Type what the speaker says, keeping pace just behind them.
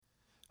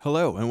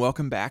Hello, and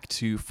welcome back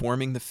to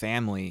Forming the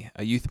Family,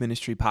 a youth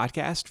ministry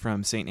podcast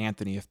from St.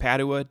 Anthony of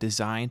Padua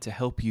designed to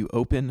help you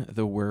open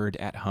the Word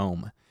at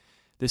home.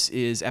 This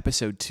is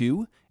episode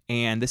 2,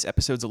 and this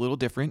episode's a little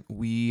different.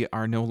 We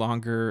are no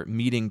longer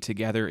meeting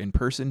together in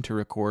person to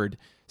record,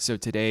 so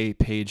today,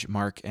 Paige,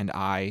 Mark, and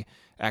I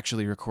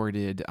actually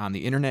recorded on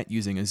the internet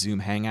using a Zoom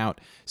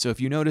Hangout. So if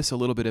you notice a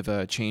little bit of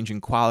a change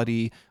in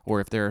quality, or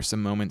if there are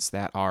some moments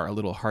that are a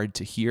little hard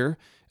to hear,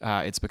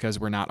 it's because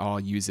we're not all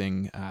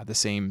using the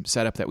same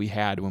setup that we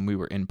had when we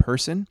were in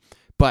person.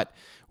 But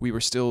we were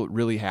still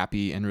really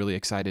happy and really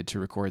excited to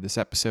record this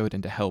episode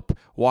and to help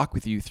walk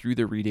with you through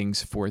the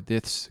readings for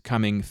this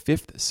coming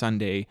 5th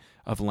Sunday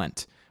of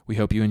Lent. We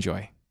hope you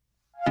enjoy.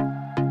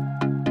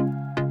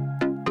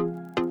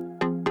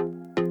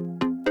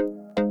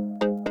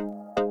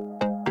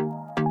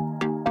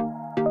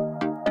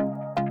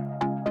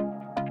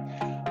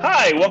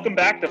 Hi, welcome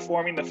back to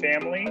Forming the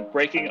Family,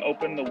 Breaking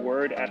Open the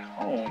Word at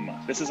Home.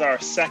 This is our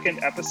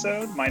second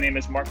episode. My name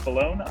is Mark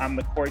Falone. I'm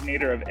the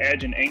coordinator of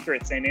Edge and Anchor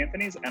at St.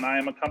 Anthony's, and I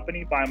am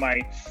accompanied by my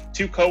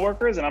two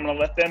coworkers, and I'm going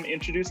to let them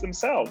introduce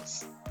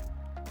themselves.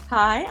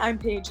 Hi, I'm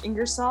Paige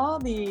Ingersoll,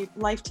 the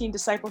Life Teen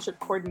Discipleship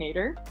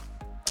Coordinator.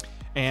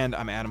 And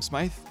I'm Adam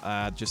Smythe,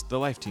 just the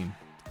Life Team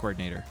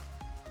Coordinator.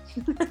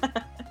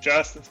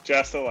 Just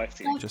the Life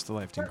Team. Just the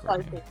Life Team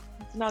Coordinator.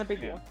 It's not a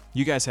big deal.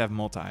 You guys have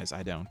multis,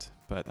 I don't,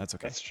 but that's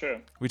okay. That's true.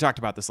 We talked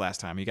about this last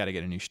time. You got to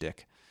get a new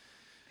shtick.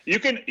 You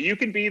can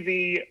be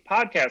the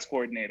podcast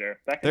coordinator.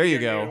 There you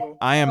go.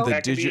 I am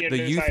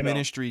the youth title.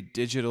 ministry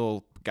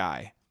digital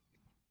guy.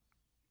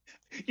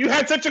 You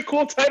had such a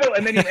cool title,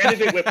 and then you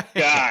ended it with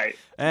guy.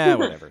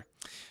 Whatever.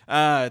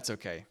 It's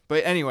okay.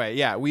 But anyway,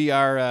 yeah,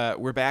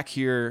 we're back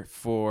here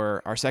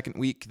for our second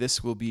week.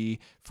 This will be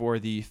for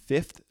the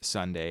 5th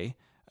Sunday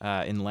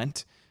in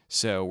Lent.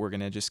 So we're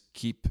going to just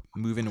keep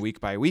moving week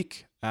by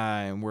week,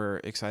 and we're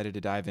excited to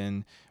dive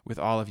in with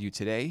all of you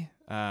today.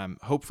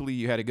 Hopefully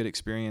you had a good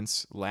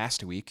experience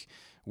last week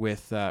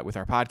with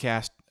our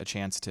podcast, a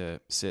chance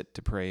to sit,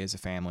 to pray as a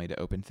family, to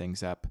open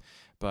things up.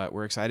 But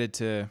we're excited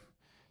to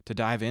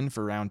dive in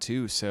for round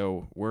 2.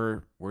 So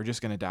we're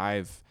just going to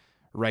dive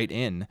right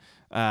in.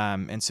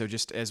 And so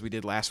just as we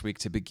did last week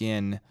to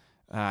begin,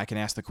 I can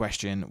ask the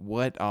question,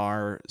 what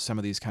are some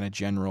of these kind of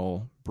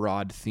general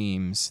broad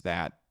themes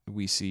that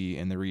we see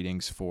in the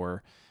readings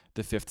for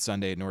the 5th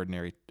Sunday in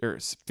ordinary, or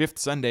 5th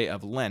Sunday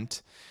of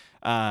Lent?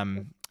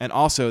 And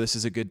also, this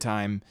is a good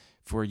time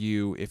for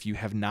you, if you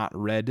have not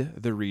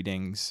read the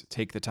readings,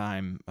 take the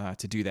time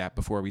to do that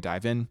before we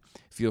dive in.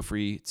 Feel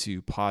free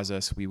to pause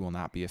us. We will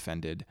not be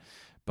offended.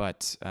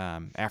 But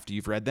after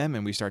you've read them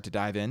and we start to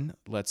dive in,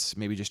 let's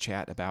maybe just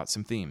chat about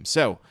some themes.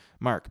 So,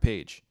 Mark,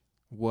 Paige,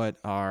 what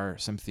are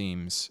some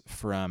themes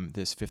from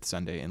this 5th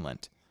Sunday in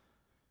Lent?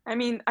 I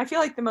mean, I feel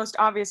like the most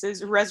obvious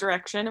is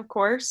resurrection, of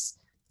course,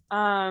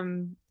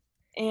 and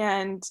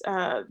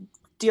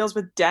deals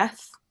with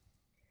death,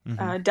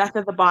 death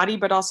of the body,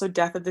 but also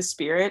death of the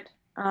spirit.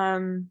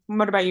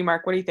 What about you,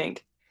 Mark? What do you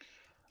think?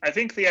 I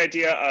think the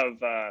idea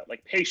of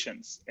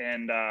patience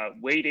and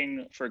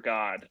waiting for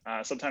God.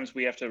 Sometimes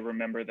we have to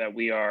remember that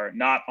we are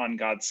not on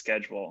God's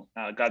schedule.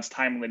 God's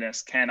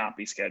timeliness cannot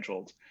be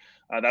scheduled.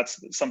 That's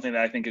something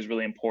that I think is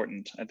really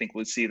important. I think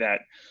we'll see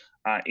that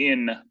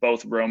in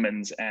both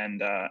Romans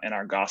and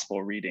our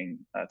gospel reading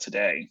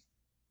today.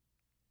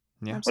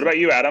 Yeah. What about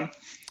you, Adam?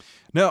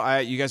 No,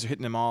 you guys are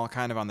hitting them all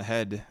kind of on the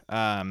head.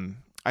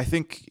 I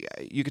think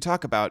you could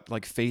talk about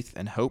like faith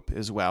and hope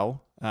as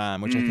well,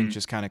 which I think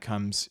just kind of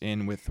comes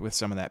in with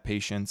some of that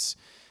patience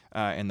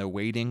and the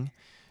waiting.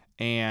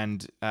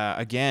 And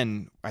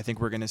again, I think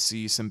we're going to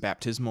see some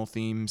baptismal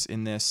themes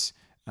in this,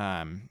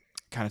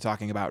 kind of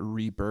talking about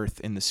rebirth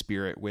in the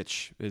spirit,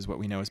 which is what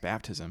we know as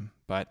baptism.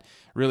 But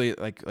really,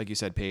 like you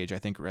said, Paige, I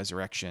think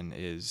resurrection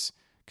is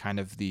kind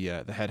of the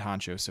head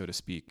honcho, so to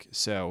speak.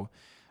 So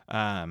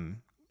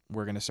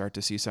we're going to start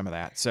to see some of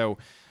that. So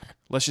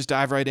let's just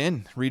dive right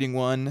in. Reading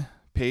 1,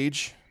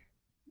 Paige.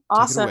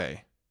 Awesome. Take it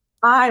away.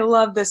 I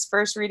love this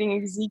first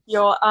reading,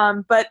 Ezekiel.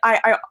 But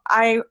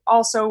I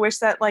also wish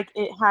that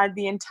it had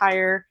the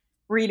entire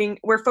reading.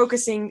 We're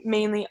focusing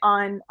mainly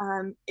on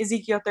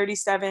Ezekiel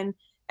 37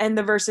 and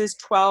the verses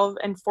 12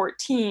 and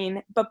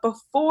 14. But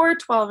before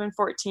 12 and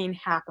 14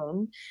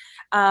 happen,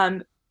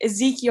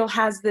 Ezekiel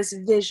has this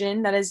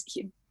vision that is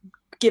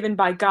given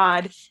by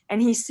God,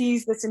 and he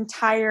sees this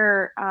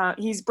entire,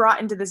 he's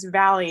brought into this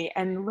valley,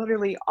 and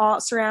literally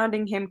all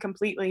surrounding him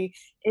completely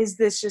is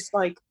this just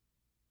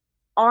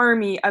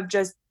army of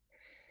just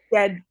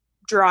dead,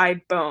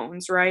 dry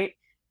bones, right?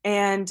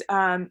 And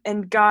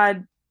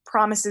God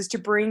promises to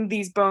bring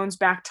these bones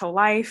back to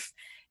life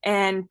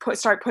and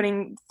start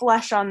putting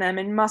flesh on them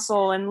and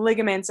muscle and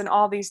ligaments and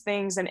all these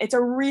things. And it's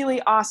a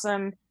really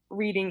awesome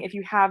reading if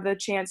you have the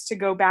chance to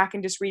go back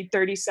and just read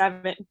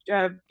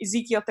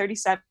Ezekiel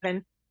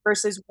 37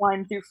 verses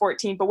 1 through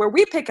 14. But where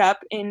we pick up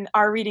in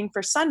our reading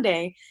for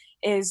Sunday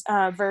is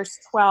verse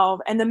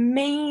 12. And the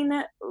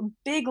main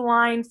big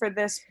line for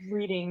this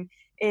reading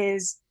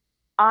is,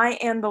 I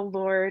am the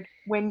Lord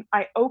when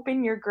I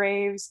open your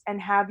graves and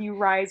have you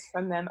rise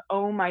from them,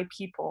 O my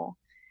people.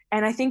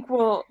 And I think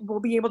we'll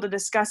be able to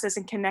discuss this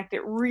and connect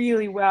it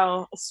really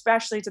well,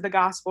 especially to the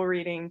gospel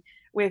reading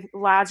with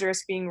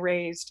Lazarus being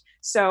raised.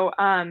 So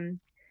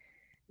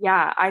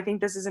yeah, I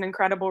think this is an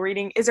incredible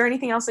reading. Is there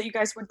anything else that you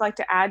guys would like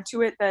to add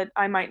to it that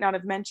I might not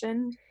have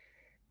mentioned?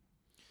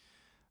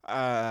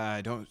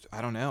 I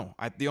don't know.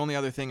 The only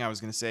other thing I was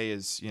going to say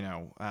is,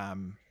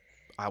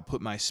 I'll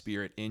put my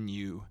spirit in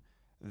you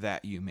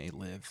that you may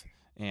live.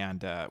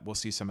 And we'll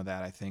see some of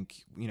that, I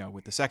think,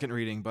 with the second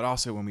reading, but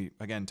also when we,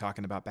 again,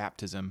 talking about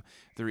baptism,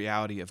 the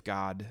reality of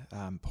God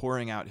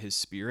pouring out his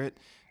spirit,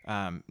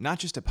 not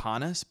just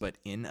upon us, but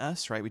in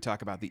us, right? We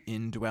talk about the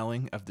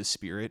indwelling of the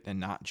spirit and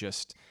not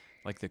just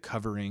like the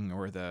covering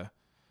or the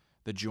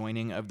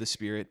joining of the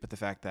spirit, but the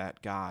fact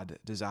that God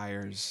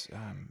desires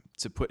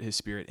to put his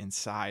spirit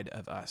inside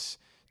of us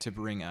to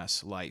bring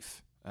us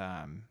life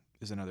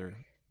is another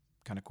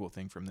kind of cool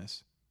thing from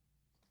this.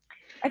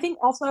 I think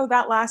also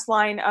that last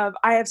line of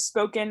 "I have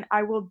spoken,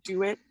 I will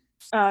do it,"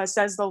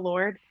 says the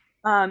Lord,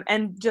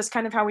 and just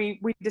kind of how we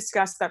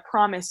discussed that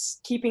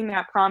promise, keeping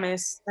that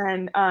promise,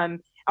 and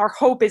our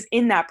hope is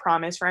in that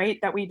promise, right?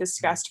 That we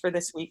discussed for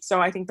this week.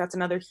 So I think that's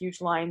another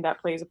huge line that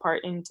plays a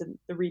part into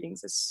the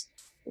readings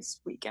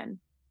this weekend.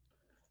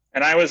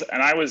 And I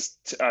was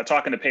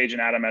talking to Paige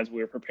and Adam as we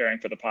were preparing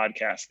for the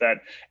podcast that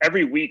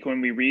every week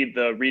when we read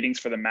the readings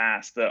for the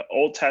Mass, the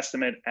Old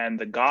Testament and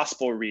the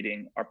Gospel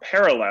reading are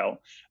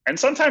parallel. And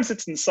sometimes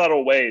it's in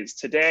subtle ways.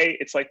 Today,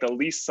 it's like the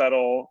least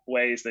subtle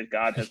ways that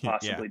God has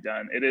possibly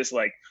done. It is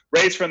like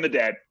raised from the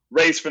dead,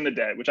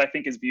 which I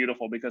think is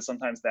beautiful because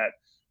sometimes that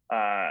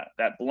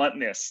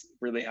bluntness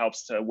really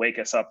helps to wake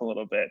us up a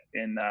little bit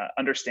in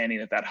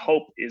understanding that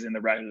hope is in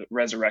the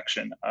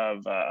resurrection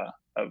of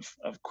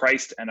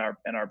Christ and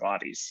our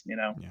bodies,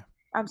 Yeah,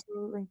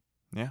 absolutely.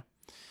 Yeah.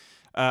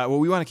 Well,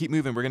 we want to keep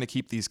moving. We're going to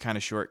keep these kind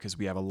of short because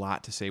we have a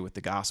lot to say with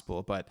the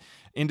gospel. But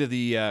into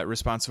the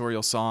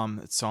responsorial psalm,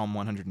 it's Psalm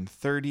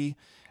 130,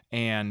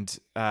 and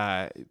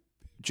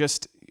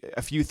just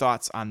a few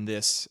thoughts on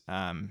this.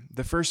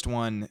 The first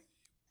one,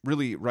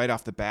 really right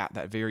off the bat,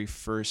 that very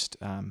first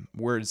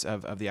words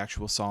of the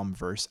actual psalm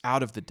verse,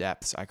 "Out of the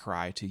depths I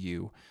cry to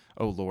you,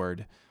 O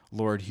Lord,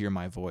 Lord, hear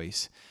my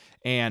voice."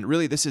 And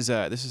really, this is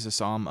a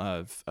psalm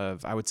of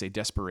I would say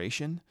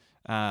desperation,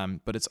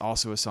 but it's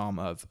also a psalm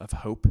of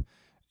hope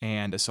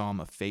and a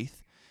psalm of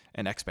faith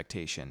and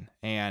expectation.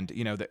 And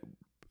that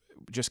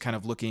just kind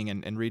of looking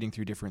and reading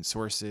through different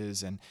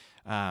sources and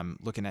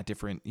looking at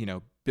different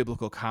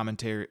biblical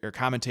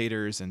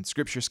commentators and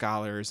scripture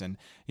scholars, and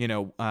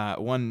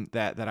one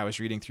that I was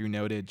reading through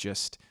noted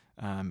just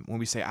when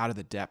we say "out of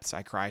the depths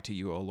I cry to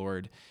you, O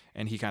Lord,"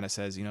 and he kind of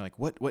says like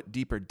what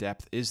deeper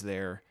depth is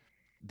there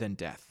than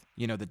death?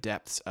 The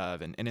depths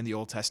of, and in the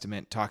Old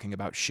Testament, talking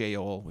about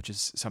Sheol, which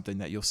is something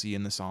that you'll see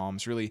in the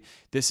Psalms. Really,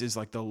 this is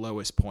like the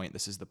lowest point.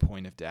 This is the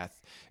point of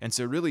death. And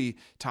so really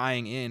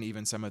tying in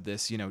even some of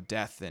this,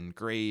 death and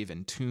grave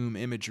and tomb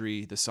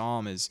imagery, the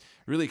Psalm is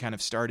really kind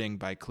of starting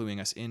by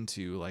cluing us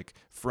into like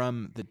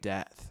from the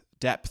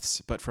depths,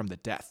 but from the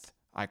death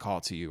I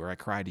call to you, or I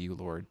cry to you,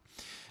 Lord.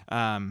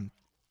 And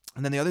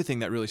then the other thing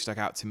that really stuck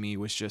out to me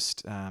was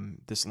just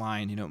this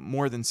line,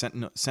 more than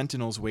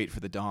sentinels wait for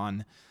the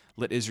dawn,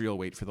 let Israel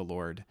wait for the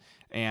Lord.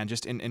 And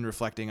just in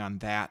reflecting on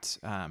that,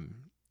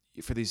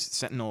 for these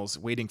sentinels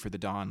waiting for the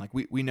dawn, like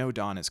we know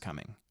dawn is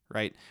coming,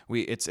 right?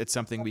 It's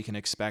something we can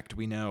expect.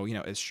 We know,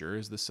 as sure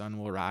as the sun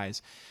will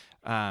rise,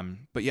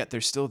 but yet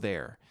they're still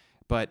there.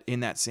 But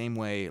in that same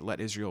way, let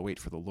Israel wait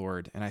for the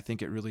Lord. And I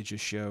think it really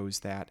just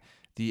shows that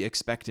the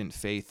expectant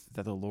faith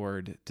that the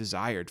Lord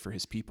desired for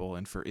his people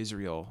and for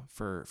Israel,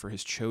 for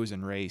his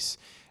chosen race,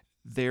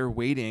 their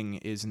waiting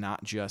is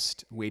not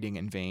just waiting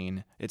in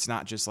vain. It's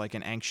not just like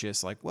an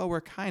anxious, like, well, we're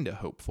kind of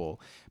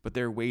hopeful, but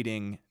they're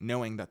waiting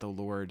knowing that the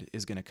Lord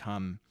is going to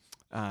come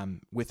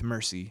with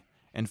mercy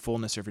and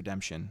fullness of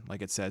redemption,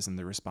 like it says in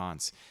the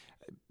response.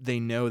 They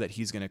know that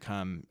he's going to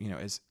come,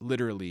 as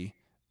literally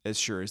as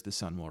sure as the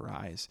sun will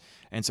rise.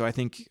 And so I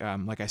think,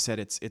 like I said,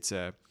 it's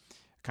a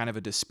kind of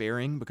a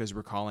despairing because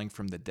we're calling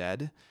from the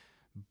dead,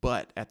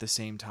 but at the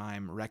same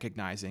time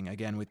recognizing,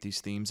 again, with these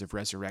themes of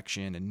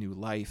resurrection and new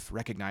life,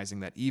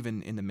 recognizing that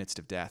even in the midst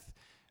of death,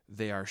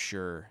 they are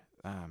sure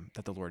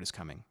that the Lord is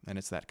coming. And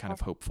it's that kind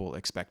of hopeful,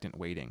 expectant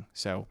waiting.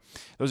 So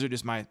those are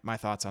just my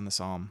thoughts on the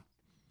psalm.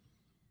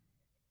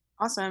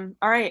 Awesome.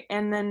 All right.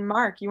 And then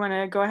Mark, you want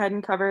to go ahead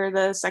and cover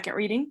the second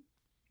reading?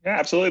 Yeah,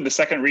 absolutely. The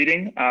second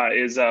reading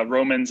is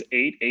Romans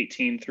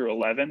 8:18 through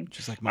 11. Which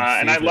is like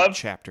my favorite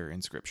chapter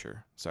in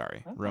Scripture.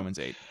 Sorry, Romans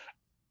 8.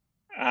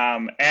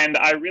 And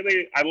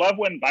I love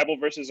when Bible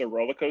verses are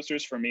roller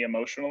coasters for me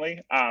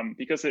emotionally,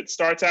 because it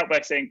starts out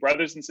by saying,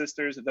 brothers and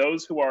sisters,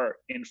 those who are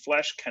in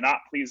flesh cannot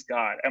please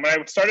God. And when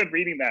I started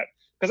reading that,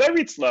 because I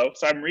read slow,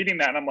 so I'm reading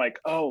that and I'm like,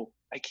 oh,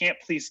 I can't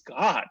please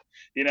God,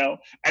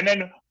 And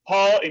then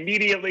Paul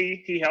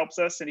immediately, he helps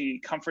us and he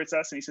comforts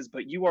us and he says,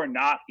 but you are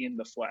not in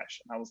the flesh.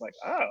 And I was like,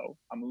 oh,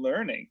 I'm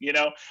learning,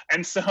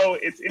 And so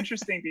it's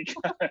interesting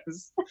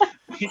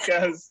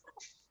because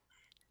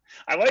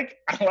I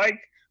like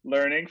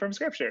learning from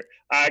scripture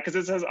because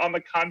it says, on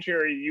the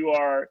contrary, you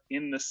are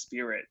in the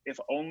spirit, if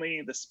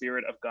only the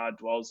spirit of God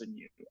dwells in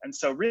you. And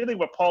so really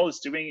what Paul is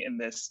doing in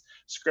this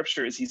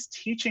scripture is he's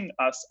teaching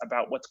us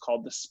about what's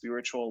called the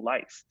spiritual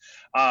life,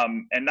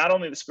 and not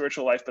only the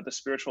spiritual life, but the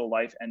spiritual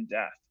life and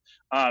death.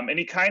 And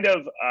he kind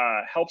of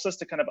helps us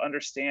to kind of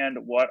understand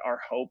what our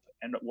hope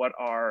and what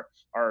our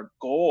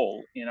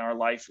goal in our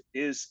life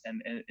is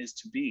and is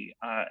to be.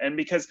 And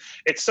because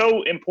it's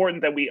so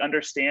important that we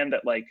understand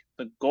that, like,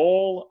 the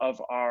goal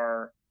of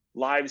our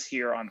lives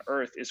here on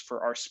earth is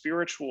for our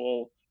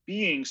spiritual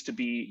beings to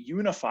be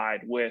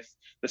unified with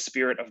the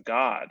Spirit of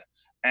God.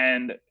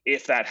 And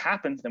if that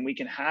happens, then we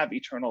can have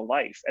eternal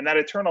life. And that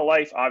eternal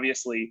life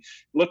obviously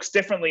looks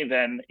differently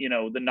than,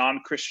 the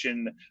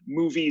non-Christian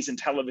movies and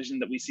television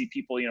that we see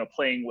people,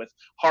 playing with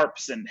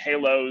harps and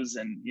halos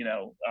and,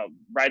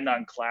 riding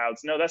on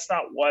clouds. No, that's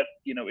not what,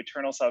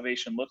 eternal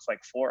salvation looks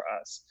like for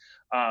us.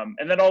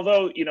 And then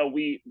although,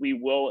 we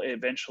will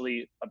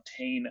eventually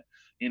obtain,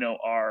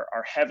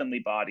 our heavenly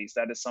bodies,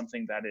 that is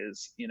something that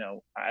is,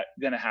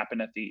 going to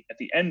happen at the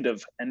end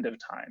of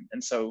time.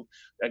 And so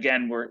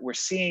again, we're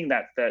seeing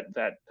that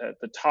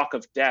the talk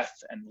of death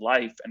and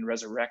life and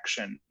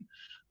resurrection.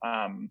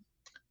 And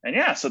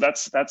yeah, so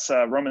that's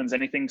Romans.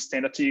 Anything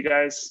stand up to you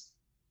guys?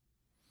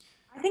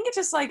 I think it's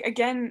just like,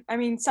 again, I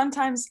mean,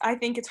 sometimes I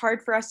think it's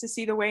hard for us to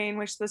see the way in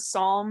which the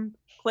psalm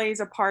plays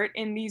a part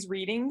in these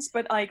readings,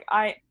 but like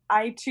I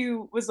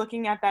too was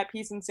looking at that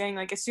piece and saying,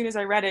 like, as soon as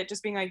I read it,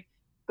 just being like,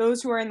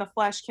 those who are in the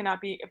flesh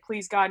cannot be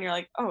please God, and you're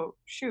like, oh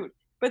shoot.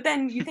 But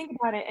then you think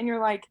about it and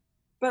you're like,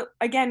 but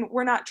again,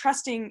 we're not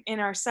trusting in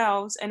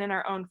ourselves and in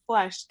our own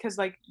flesh, because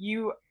like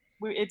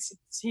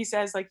he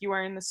says, like, you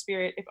are in the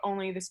spirit if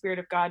only the Spirit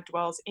of God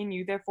dwells in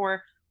you.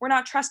 Therefore we're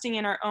not trusting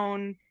in our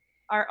own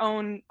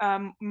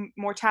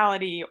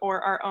mortality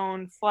or our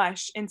own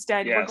flesh.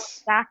 Instead, we're going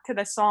back to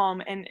the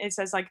psalm, and it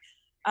says like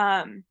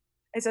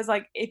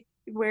if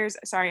where's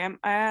sorry I'm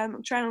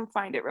trying to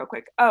find it real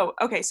quick. Oh,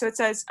 okay, so it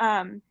says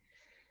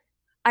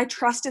I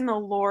trust in the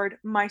Lord,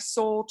 my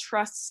soul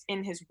trusts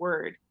in his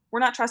word.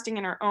 We're not trusting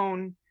in our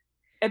own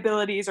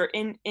abilities or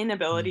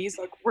inabilities.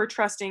 Like, we're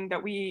trusting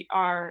that we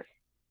are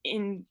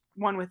in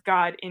one with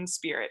God in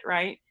spirit,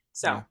 right?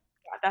 So yeah,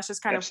 that's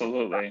just kind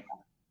absolutely.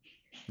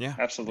 Yeah,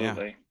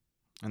 absolutely. Yeah.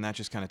 And that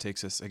just kind of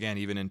takes us again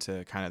even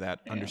into kind of that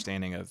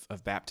understanding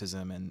of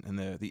baptism and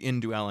the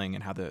indwelling,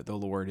 and how the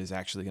Lord is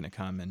actually going to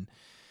come and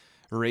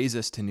raise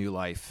us to new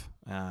life,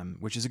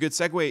 which is a good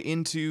segue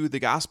into the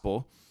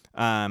gospel.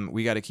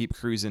 We got to keep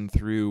cruising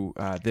through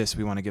this.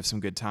 We want to give some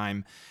good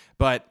time.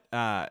 But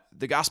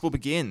the gospel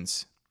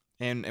begins,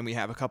 and we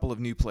have a couple of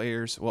new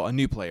players. Well, a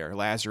new player,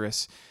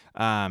 Lazarus.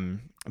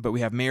 But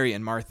we have Mary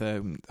and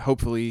Martha.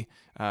 Hopefully,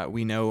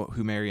 we know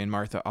who Mary and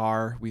Martha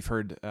are. We've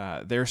heard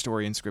their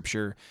story in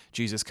Scripture.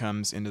 Jesus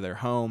comes into their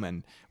home,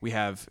 and we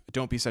have,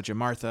 don't be such a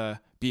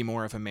Martha, be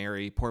more of a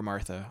Mary. Poor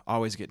Martha,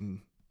 always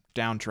getting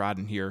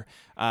downtrodden here.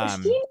 She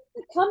makes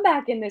a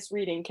comeback in this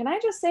reading. Can I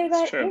just say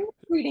that in this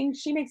reading,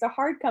 she makes a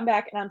hard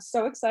comeback, and I'm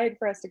so excited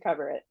for us to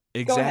cover it.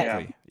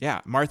 Exactly.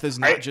 Yeah. Martha's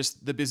not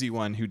just the busy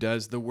one who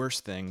does the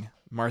worst thing.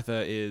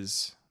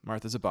 Martha's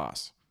a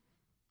boss.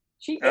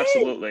 She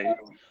absolutely.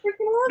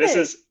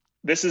 Is.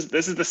 This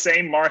is the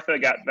same Martha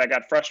that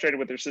got frustrated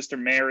with her sister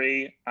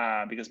Mary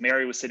because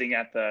Mary was sitting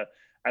at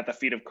the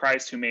feet of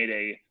Christ, who made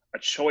a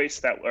choice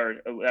that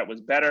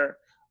was better.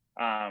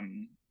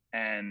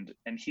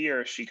 And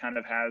here she kind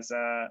of has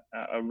a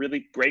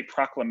really great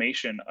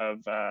proclamation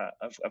of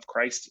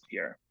Christ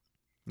here.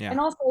 Yeah.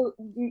 And also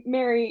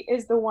Mary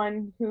is the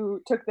one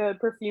who took the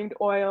perfumed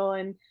oil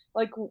and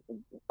like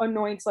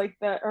anoints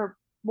or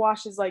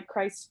washes like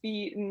Christ's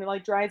feet and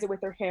like dries it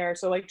with her hair.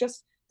 So like,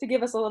 just to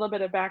give us a little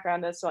bit of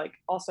background as to like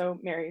also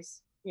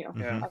Mary's, roles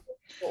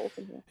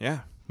in here. Yeah.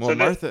 Well, so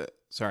Martha,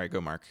 sorry,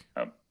 go Mark.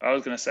 I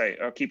was going to say,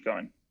 keep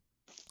going.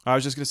 I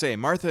was just going to say,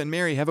 Martha and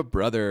Mary have a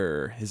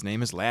brother. His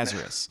name is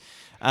Lazarus.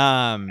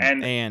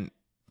 And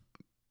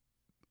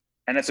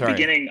at the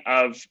beginning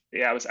of,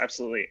 it was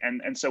absolutely.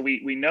 And so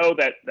we know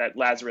that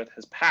Lazarus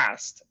has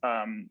passed,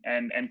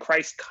 and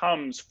Christ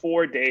comes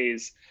 4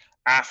 days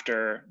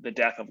after the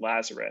death of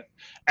Lazarus.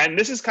 And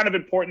this is kind of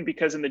important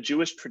because in the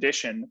Jewish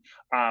tradition,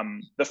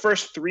 the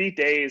first 3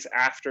 days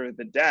after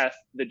the death,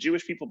 the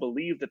Jewish people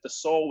believed that the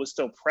soul was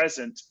still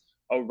present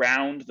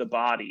around the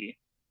body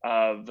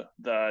of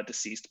the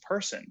deceased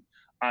person.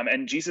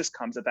 And Jesus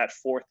comes at that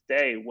 4th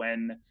day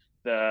when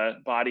the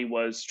body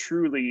was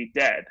truly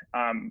dead.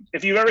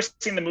 If you've ever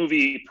seen the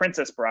movie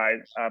Princess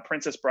Bride,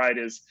 Princess Bride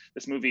is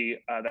this movie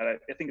that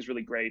I think is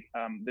really great.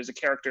 There's a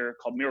character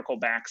called Miracle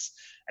Max,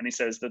 and he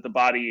says that the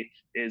body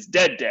is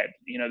dead.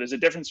 There's a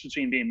difference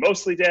between being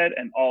mostly dead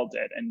and all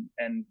dead,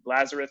 and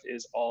Lazarus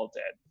is all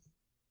dead.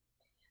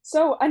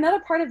 So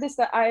another part of this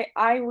that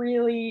I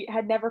really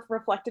had never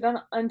reflected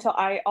on until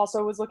I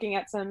also was looking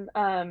at some,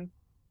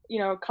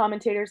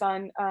 commentators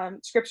on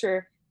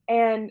Scripture,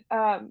 and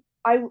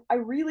I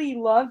really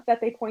love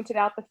that they pointed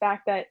out the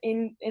fact that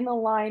in the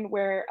line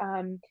where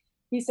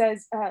he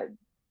says,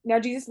 now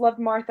Jesus loved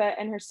Martha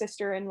and her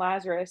sister and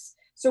Lazarus.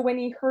 So when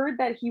he heard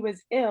that he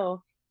was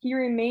ill, he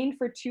remained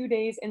for 2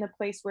 days in the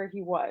place where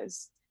he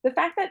was. The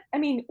fact that, I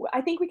mean,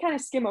 I think we kind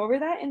of skim over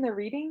that in the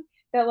reading,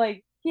 that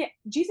like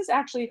Jesus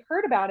actually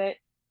heard about it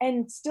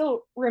and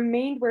still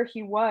remained where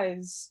he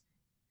was,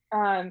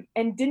 and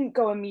didn't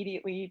go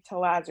immediately to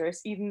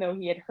Lazarus, even though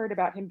he had heard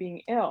about him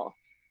being ill.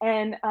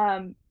 And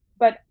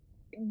but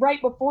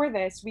right before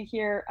this, we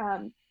hear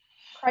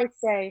Christ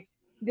say,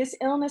 "This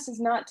illness is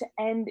not to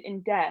end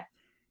in death,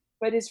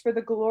 but is for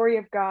the glory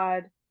of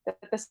God, that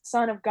the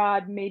Son of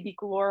God may be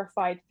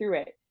glorified through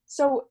it."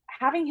 So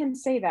having him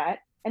say that,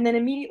 and then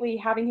immediately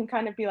having him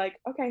kind of be like,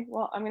 "Okay,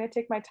 well, I'm going to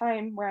take my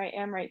time where I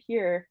am right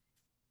here,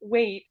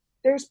 wait,"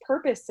 there's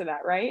purpose to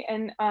that, right?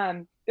 And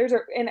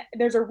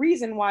there's a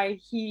reason why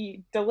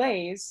he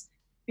delays,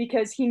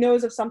 because he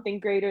knows of something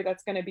greater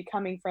that's going to be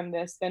coming from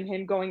this than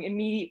him going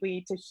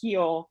immediately to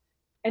heal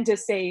and to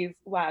save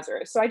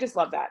Lazarus. So I just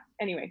love that.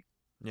 Anyway.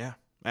 Yeah,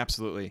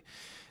 absolutely.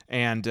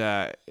 And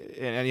yeah,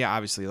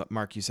 obviously,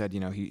 Mark, you said,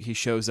 he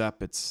shows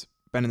up. It's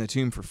been in the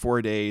tomb for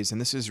 4 days,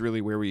 and this is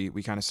really where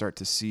we kind of start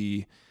to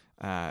see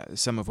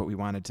some of what we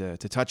wanted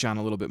to touch on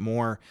a little bit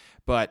more.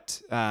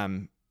 But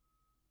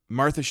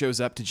Martha shows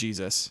up to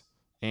Jesus,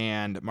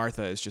 and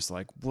Martha is just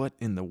like, "What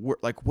in the world?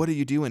 Like, what are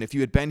you doing? If you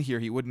had been here,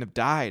 he wouldn't have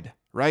died,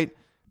 right?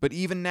 But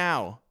even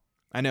now,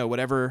 I know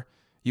whatever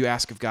you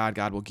ask of God,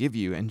 God will give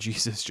you." And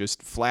Jesus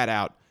just flat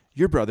out,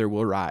 "Your brother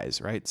will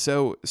rise," right?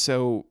 So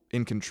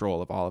in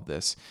control of all of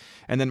this.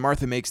 And then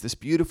Martha makes this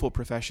beautiful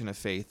profession of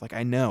faith. Like,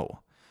 I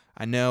know,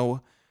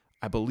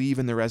 I believe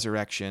in the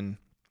resurrection.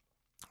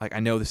 Like, I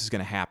know this is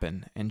going to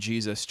happen. And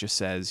Jesus just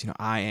says,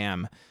 "I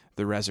am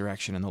the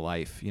resurrection and the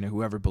life.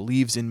 Whoever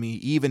believes in me,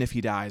 even if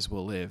he dies,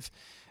 will live."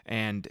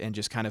 And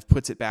just kind of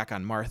puts it back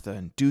on Martha.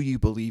 And, "Do you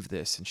believe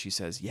this?" And she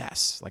says,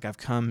 "Yes. Like, I've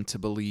come to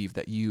believe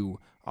that you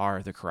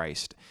are the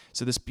Christ."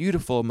 So this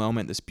beautiful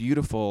moment, this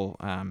beautiful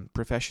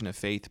profession of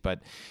faith,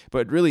 but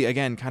really,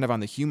 again, kind of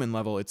on the human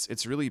level,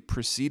 it's really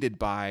preceded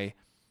by,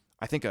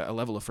 I think, a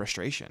level of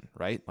frustration,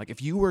 right? Like,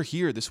 if you were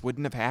here, this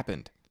wouldn't have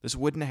happened. This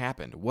wouldn't have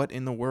happened. What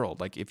in the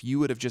world? Like, if you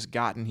would have just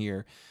gotten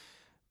here,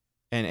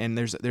 and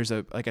there's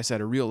a, like I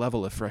said, a real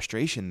level of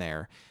frustration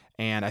there.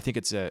 And I think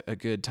it's a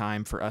good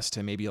time for us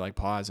to maybe like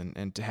pause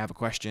and to have a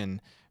question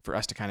for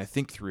us to kind of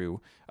think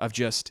through of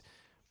just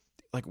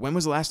like, when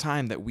was the last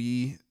time that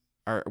we're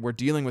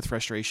dealing with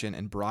frustration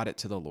and brought it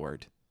to the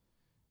Lord,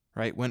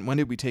 right? When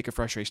did we take a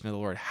frustration to the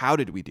Lord? How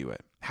did we do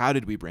it? How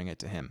did we bring it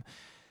to him?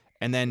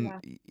 And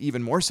then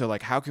even more so,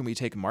 like, how can we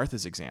take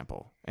Martha's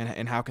example,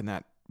 and how can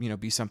that,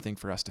 be something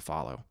for us to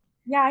follow?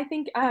 Yeah, I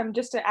think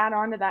just to add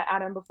on to that,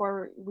 Adam,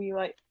 before we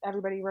let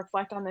everybody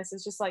reflect on this,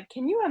 is just like,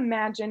 can you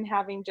imagine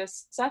having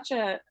just such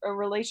a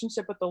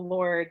relationship with the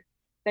Lord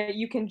that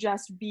you can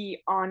just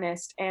be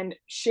honest and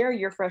share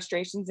your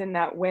frustrations in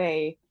that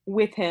way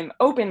with him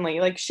openly?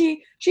 Like,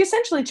 she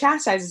essentially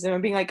chastises him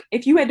and being like,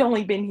 "If you had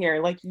only been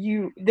here, like,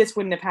 this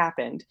wouldn't have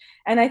happened."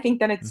 And I think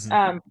that it's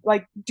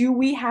like, do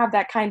we have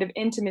that kind of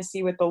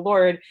intimacy with the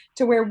Lord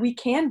to where we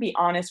can be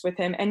honest with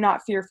him and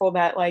not fearful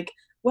that, like,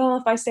 well,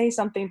 if I say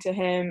something to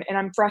him and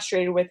I'm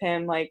frustrated with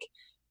him, like,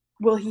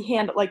 will he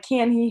handle, like,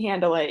 can he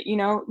handle it?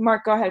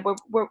 Mark, go ahead.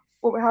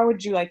 How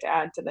would you like to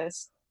add to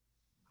this?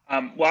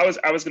 Well,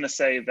 I was going to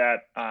say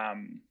that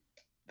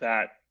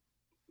that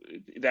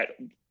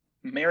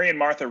Mary and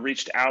Martha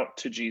reached out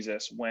to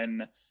Jesus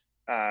when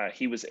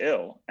he was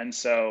ill, and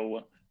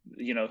so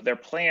their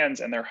plans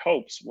and their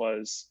hopes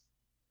was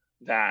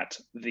that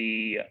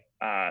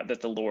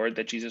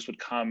that Jesus would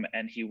come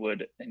and he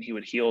would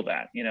heal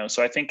that.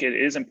 So I think it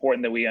is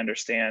important that we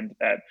understand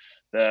that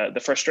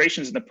the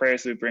frustrations and the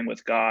prayers that we bring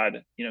with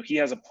God, he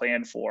has a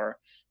plan for,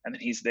 and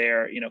that he's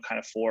there, kind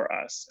of for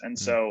us. And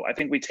so I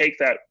think we take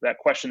that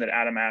question that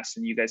Adam asked,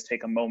 and you guys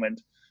take a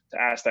moment to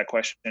ask that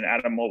question.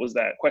 Adam, what was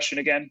that question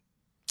again?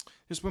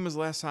 Just, when was the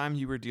last time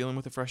you were dealing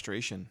with a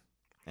frustration,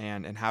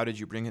 and how did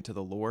you bring it to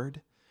the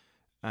Lord?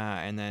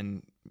 And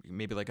then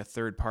maybe like a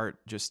third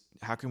part, just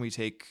how can we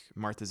take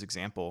Martha's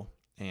example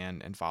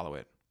and follow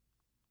it?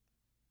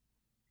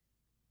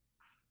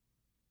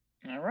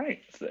 All right.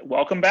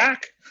 Welcome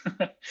back.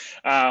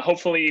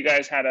 Hopefully you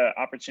guys had an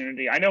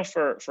opportunity. I know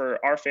for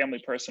our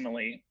family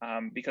personally,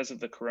 because of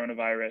the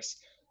coronavirus,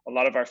 a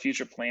lot of our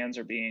future plans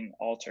are being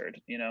altered.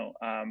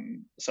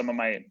 Some of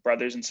my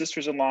brothers and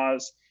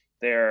sisters-in-laws,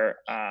 their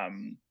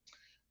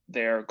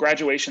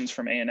graduations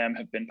from A&M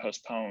have been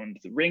postponed.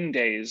 The ring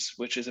days,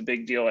 which is a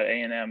big deal at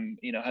A&M,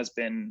 has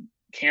been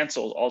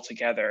canceled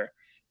altogether.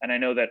 And I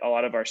know that a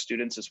lot of our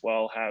students as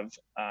well have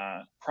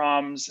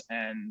proms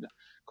and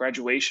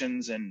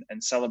graduations and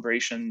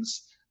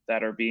celebrations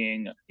that are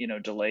being,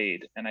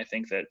 delayed. And I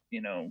think that,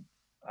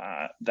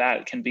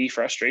 that can be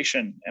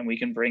frustration, and we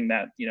can bring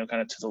that,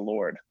 kind of to the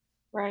Lord.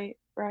 Right.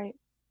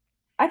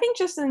 I think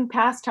just in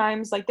past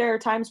times, like, there are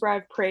times where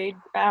I've prayed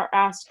or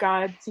asked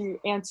God to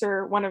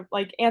answer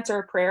answer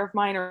a prayer of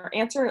mine or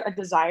answer a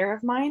desire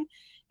of mine.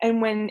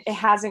 And when it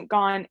hasn't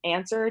gone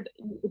answered,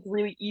 it's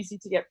really easy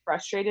to get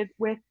frustrated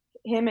with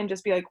him and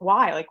just be like,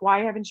 why? Like, why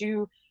haven't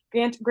you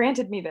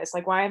granted me this?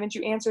 Like, why haven't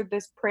you answered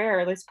this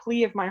prayer, this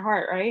plea of my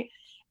heart, right?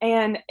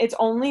 And it's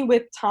only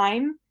with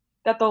time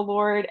that the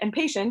Lord, and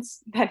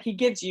patience that he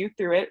gives you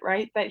through it,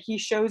 right? That he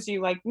shows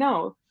you like,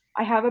 no,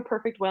 I have a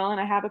perfect will and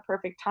I have a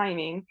perfect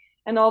timing.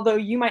 And although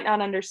you might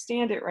not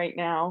understand it right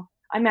now,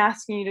 I'm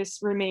asking you to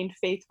remain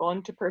faithful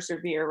and to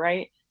persevere,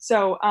 right?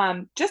 So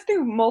just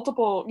through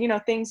multiple,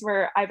 things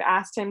where I've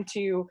asked him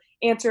to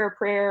answer a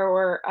prayer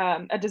or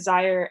a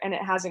desire and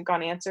it hasn't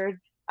gone answered,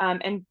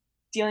 and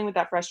dealing with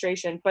that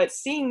frustration, but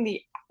seeing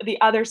the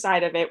other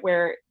side of it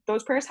where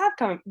those prayers have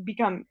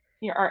become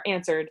are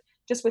answered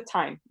just with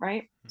time,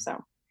 right?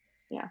 So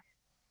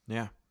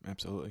Yeah,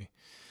 absolutely.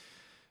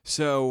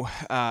 So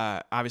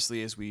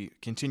obviously, as we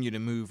continue to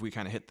move, we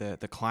kind of hit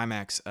the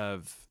climax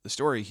of the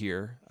story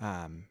here,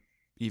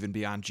 even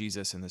beyond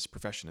Jesus and this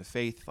profession of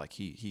faith. Like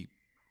he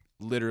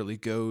literally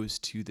goes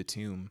to the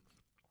tomb,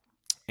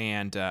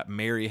 and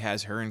Mary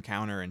has her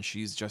encounter, and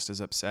she's just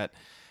as upset.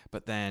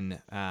 But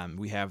then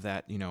we have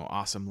that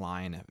awesome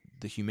line,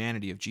 the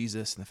humanity of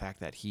Jesus, and the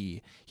fact that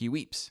he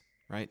weeps.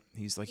 Right?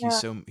 He's like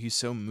he's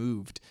so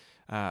moved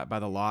by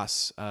the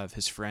loss of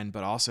his friend,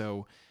 but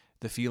also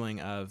the feeling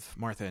of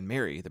Martha and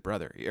Mary, the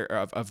brother,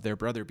 of their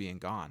brother being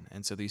gone,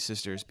 and so these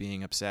sisters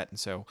being upset, and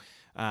so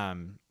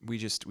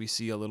we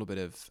see a little bit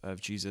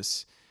of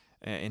Jesus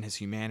in his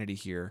humanity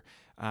here,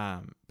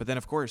 but then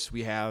of course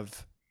we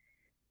have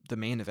the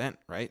main event,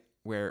 right,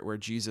 where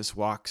Jesus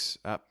walks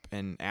up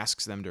and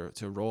asks them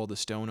to roll the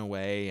stone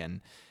away,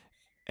 and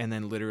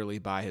then literally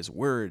by his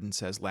word and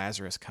says,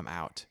 Lazarus, come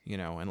out,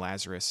 and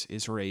Lazarus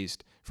is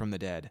raised from the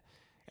dead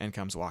and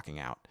comes walking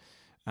out.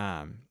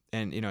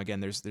 And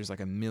again, there's like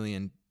a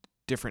million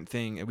different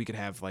thing. We could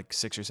have like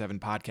 6 or 7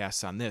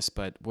 podcasts on this,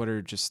 but what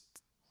are just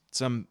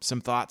some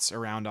thoughts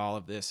around all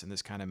of this and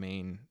this kind of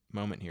main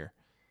moment here?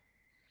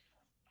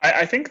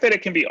 I think that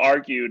it can be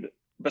argued,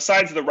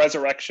 besides the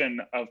resurrection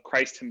of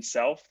Christ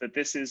himself, that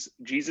this is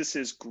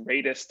Jesus's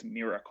greatest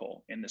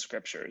miracle in the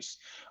scriptures.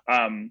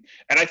 And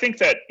I think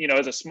that,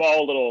 as a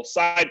small little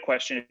side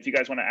question, if you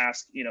guys want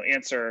to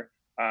answer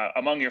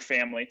among your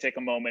family, take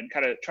a moment,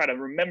 kind of try to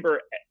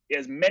remember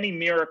as many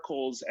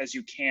miracles as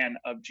you can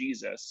of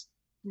Jesus.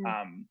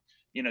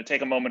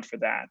 Take a moment for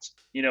that.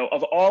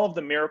 Of all of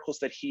the miracles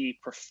that he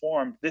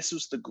performed, this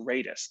was the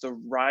greatest, the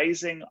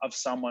rising of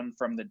someone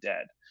from the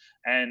dead.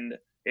 And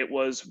it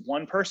was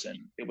one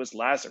person, it was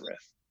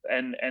Lazarus.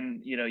 And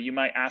you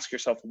might ask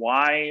yourself,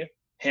 why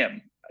him?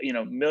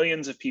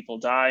 Millions of people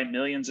die,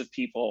 millions of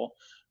people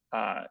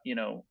are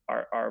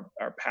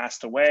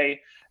passed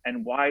away,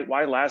 and why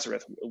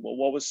Lazarus?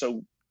 What was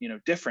so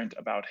different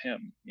about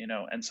him?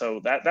 And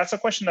so that's a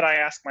question that I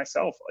ask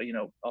myself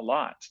a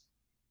lot.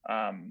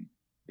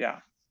 Yeah,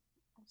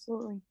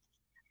 absolutely.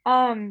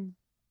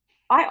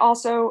 I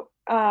also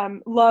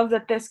love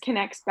that this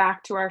connects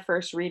back to our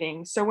first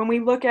reading. So when we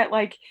look at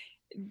like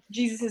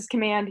Jesus's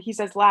command, he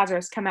says,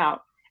 Lazarus, come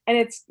out.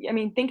 And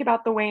think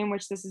about the way in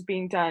which this is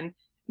being done.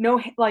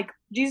 No, like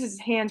Jesus'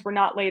 hands were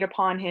not laid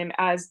upon him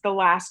as the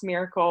last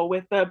miracle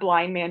with the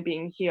blind man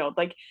being healed.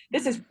 Like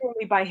this is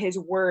purely by his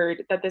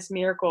word that this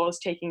miracle is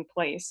taking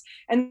place.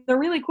 And the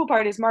really cool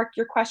part is, Mark,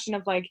 your question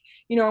of like,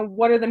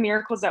 what are the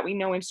miracles that we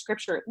know in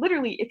scripture?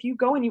 Literally, if you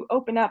go and you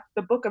open up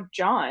the book of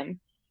John,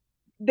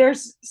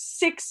 there's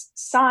 6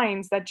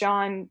 signs that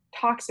John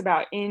talks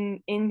about in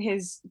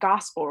his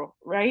gospel,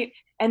 right?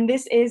 And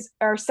this is,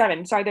 or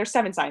 7, sorry, there's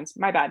 7 signs,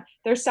 my bad.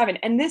 There's 7,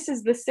 and this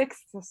is the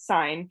 6th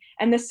sign,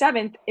 and the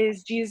 7th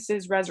is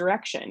Jesus's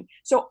resurrection.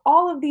 So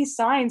all of these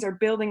signs are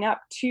building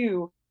up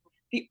to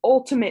the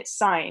ultimate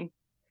sign,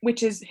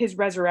 which is his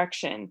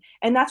resurrection.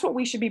 And that's what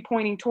we should be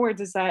pointing towards,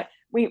 is that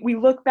we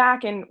look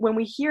back, and when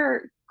we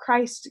hear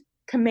Christ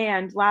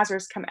command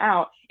Lazarus come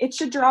out, it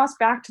should draw us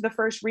back to the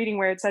first reading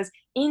where it says,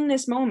 in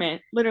this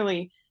moment,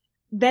 literally,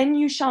 then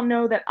you shall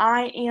know that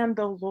I am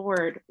the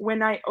Lord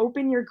when I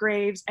open your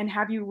graves and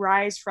have you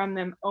rise from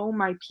them, O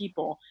my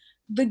people.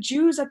 The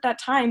Jews at that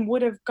time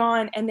would have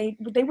gone and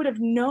they would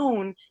have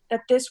known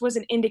that this was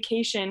an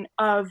indication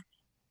of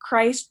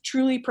Christ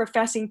truly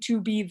professing to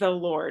be the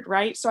Lord,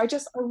 right? So I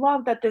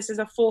love that this is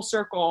a full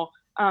circle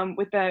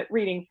with the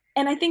reading.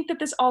 And I think that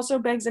this also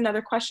begs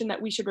another question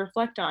that we should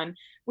reflect on,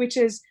 which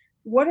is,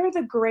 what are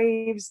the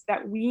graves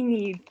that we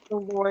need the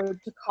Lord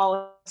to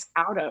call us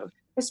out of,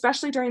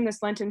 especially during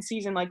this Lenten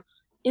season? Like,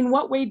 in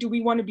what way do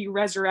we want to be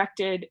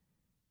resurrected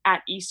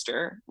at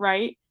Easter,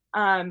 right?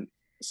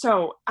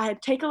 So I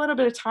take a little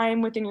bit of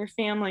time within your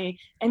family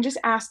and just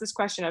ask this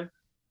question of,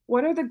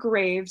 what are the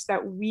graves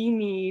that we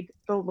need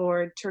the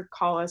Lord to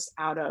call us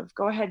out of?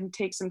 Go ahead and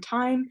take some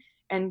time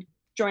and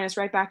join us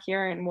right back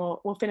here, and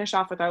we'll finish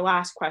off with our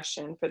last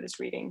question for this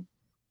reading.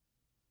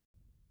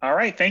 All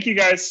right, thank you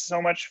guys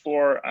so much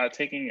for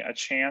taking a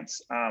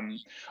chance.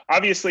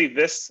 Obviously,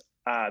 this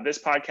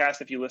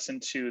podcast, if you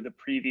listen to the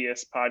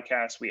previous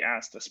podcast, we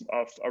asked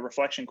a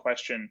reflection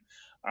question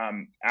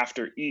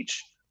after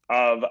each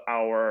of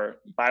our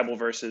Bible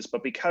verses.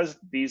 But because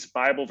these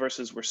Bible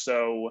verses were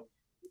so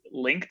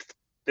linked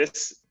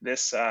this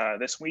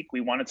week,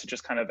 we wanted to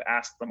just kind of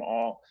ask them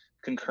all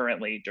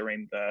concurrently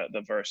during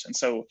the verse. And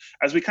so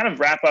as we kind of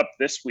wrap up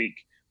this week,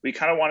 we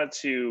kind of wanted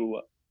to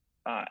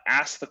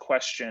ask the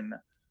question,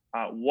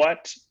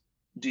 what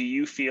do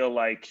you feel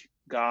like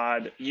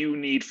you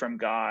need from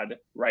God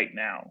right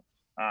now?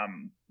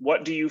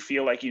 What do you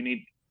feel like you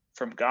need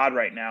from God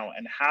right now?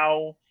 And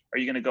how are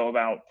you going to go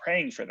about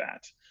praying for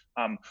that?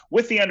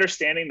 With the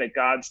understanding that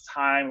God's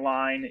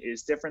timeline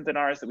is different than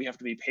ours, that we have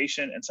to be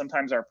patient, and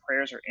sometimes our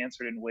prayers are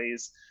answered in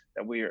ways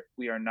that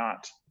we are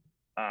not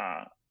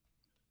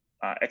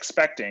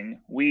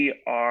expecting. We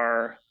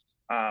are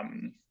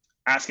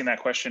asking that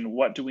question: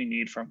 what do we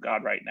need from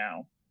God right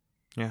now?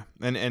 Yeah.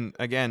 And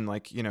again,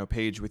 like,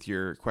 Paige, with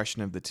your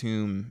question of the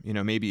tomb,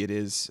 maybe it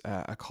is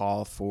a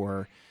call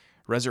for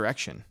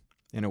resurrection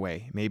in a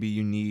way. Maybe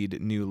you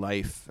need new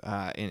life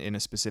in a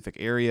specific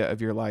area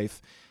of your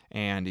life.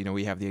 And,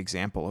 we have the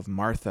example of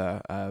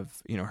Martha,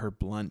 of, her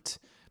blunt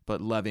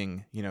but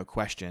loving,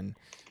 question.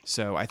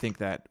 So I think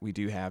that we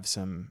do have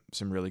some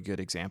really good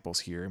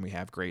examples here, and we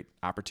have great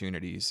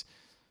opportunities.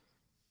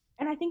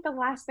 And I think the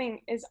last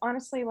thing is,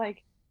 honestly,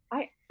 like,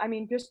 I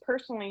mean, just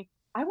personally,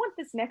 I want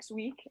this next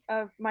week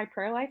of my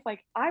prayer life.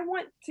 Like, I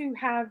want to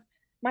have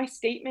my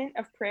statement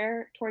of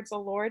prayer towards the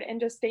Lord and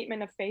just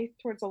statement of faith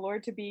towards the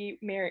Lord to be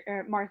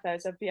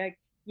Martha's, of be like,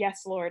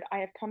 yes, Lord, I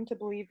have come to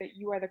believe that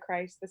you are the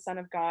Christ, the Son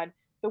of God,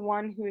 the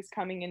one who is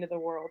coming into the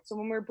world. So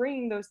when we're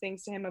bringing those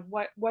things to him of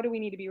what do we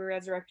need to be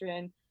resurrected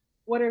in?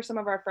 What are some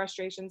of our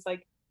frustrations?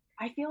 Like,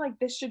 I feel like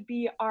this should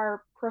be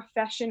our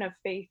profession of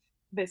faith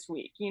this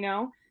week,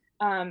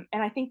 And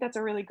I think that's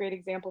a really great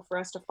example for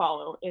us to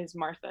follow, is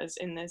Martha's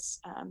in this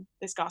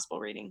this gospel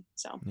reading.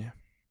 So yeah,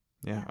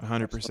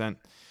 100%.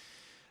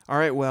 All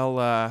right, well,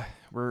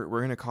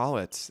 we're gonna call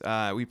it.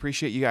 We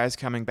appreciate you guys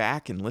coming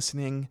back and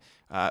listening.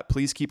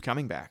 Please keep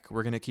coming back.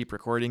 We're gonna keep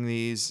recording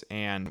these,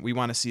 and we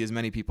want to see as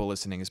many people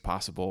listening as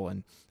possible.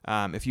 And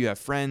if you have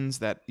friends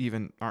that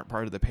even aren't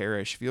part of the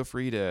parish, feel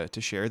free to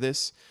share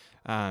this.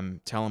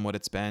 Tell them what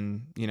it's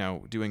been,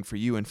 doing for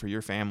you and for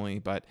your family.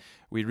 But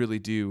we really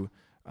do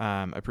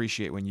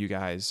appreciate when you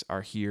guys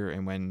are here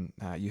and when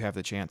you have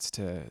the chance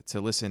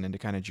to listen and to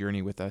kind of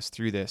journey with us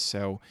through this.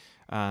 So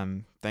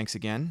thanks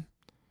again.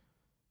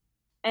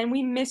 And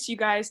we miss you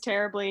guys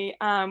terribly.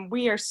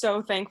 We are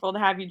so thankful to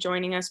have you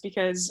joining us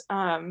because,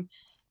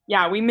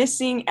 we miss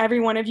seeing every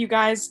one of you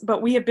guys,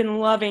 but we have been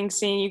loving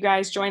seeing you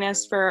guys join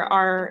us for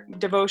our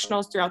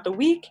devotionals throughout the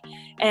week.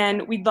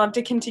 And we'd love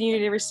to continue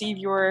to receive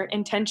your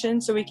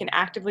intentions so we can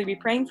actively be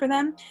praying for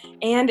them.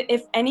 And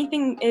if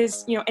anything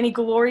is, any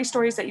glory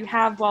stories that you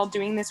have while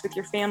doing this with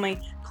your family,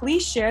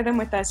 please share them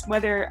with us,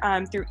 whether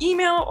through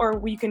email,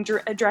 or you can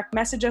direct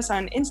message us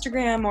on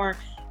Instagram or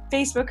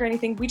Facebook or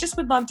anything. We just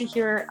would love to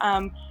hear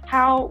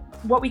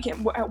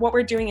what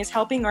we're doing is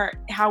helping, or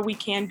how we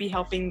can be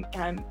helping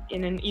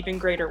in an even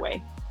greater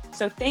way.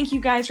 So thank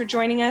you guys for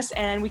joining us,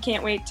 and we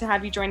can't wait to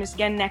have you join us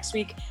again next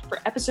week for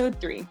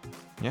episode 3.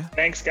 Yeah.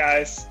 Thanks,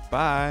 guys.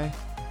 Bye.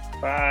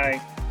 Bye.